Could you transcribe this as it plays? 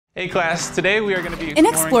Hey class, today we are going to be In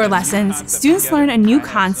Explore lessons, students learn a new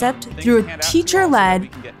concept through a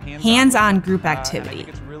teacher-led, hands-on group activity.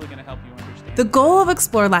 The goal of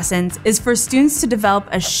Explore lessons is for students to develop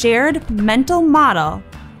a shared mental model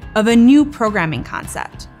of a new programming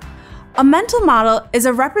concept. A mental model is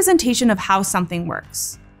a representation of how something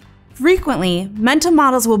works. Frequently, mental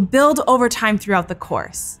models will build over time throughout the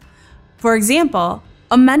course. For example,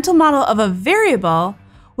 a mental model of a variable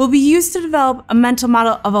will be used to develop a mental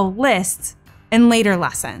model of a list in later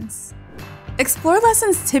lessons. Explore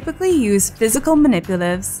lessons typically use physical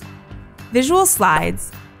manipulatives, visual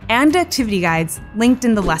slides, and activity guides linked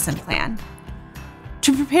in the lesson plan.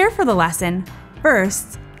 To prepare for the lesson,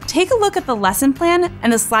 first, take a look at the lesson plan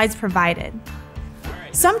and the slides provided.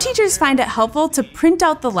 Some teachers find it helpful to print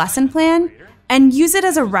out the lesson plan and use it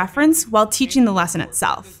as a reference while teaching the lesson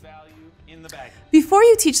itself. Before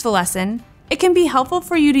you teach the lesson, it can be helpful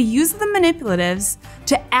for you to use the manipulatives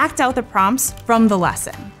to act out the prompts from the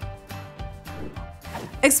lesson.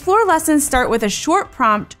 Explore lessons start with a short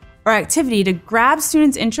prompt or activity to grab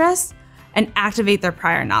students' interest and activate their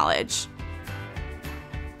prior knowledge.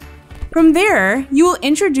 From there, you will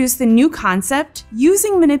introduce the new concept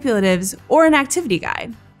using manipulatives or an activity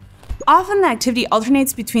guide. Often the activity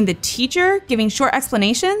alternates between the teacher giving short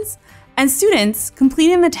explanations and students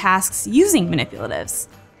completing the tasks using manipulatives.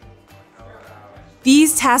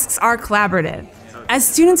 These tasks are collaborative. As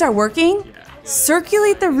students are working,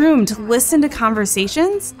 circulate the room to listen to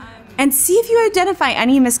conversations and see if you identify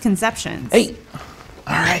any misconceptions. Hey,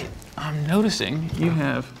 all right, I'm noticing you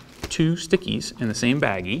have two stickies in the same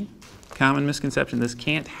baggie. Common misconception, this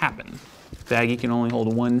can't happen. Baggie can only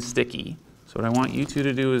hold one sticky. So what I want you two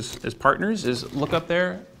to do as partners is look up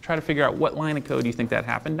there, try to figure out what line of code you think that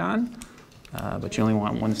happened on, but you only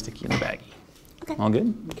want one sticky in the baggie. Okay. All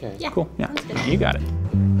good? Okay. Yeah. Cool. Yeah. You got it.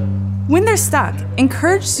 When they're stuck,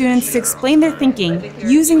 encourage students to explain their thinking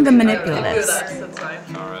using the manipulatives.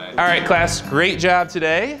 All right, class, great job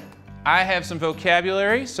today. I have some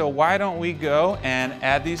vocabulary, so why don't we go and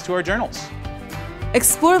add these to our journals?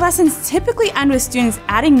 Explore lessons typically end with students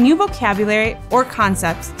adding new vocabulary or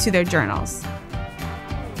concepts to their journals.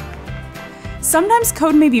 Sometimes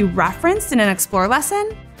code may be referenced in an Explore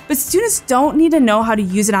lesson, but students don't need to know how to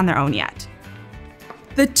use it on their own yet.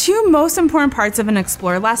 The two most important parts of an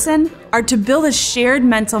Explore lesson are to build a shared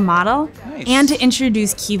mental model and to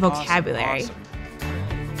introduce key vocabulary.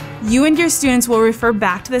 Awesome. You and your students will refer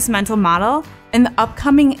back to this mental model in the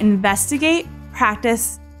upcoming Investigate,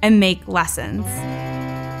 Practice, and Make lessons.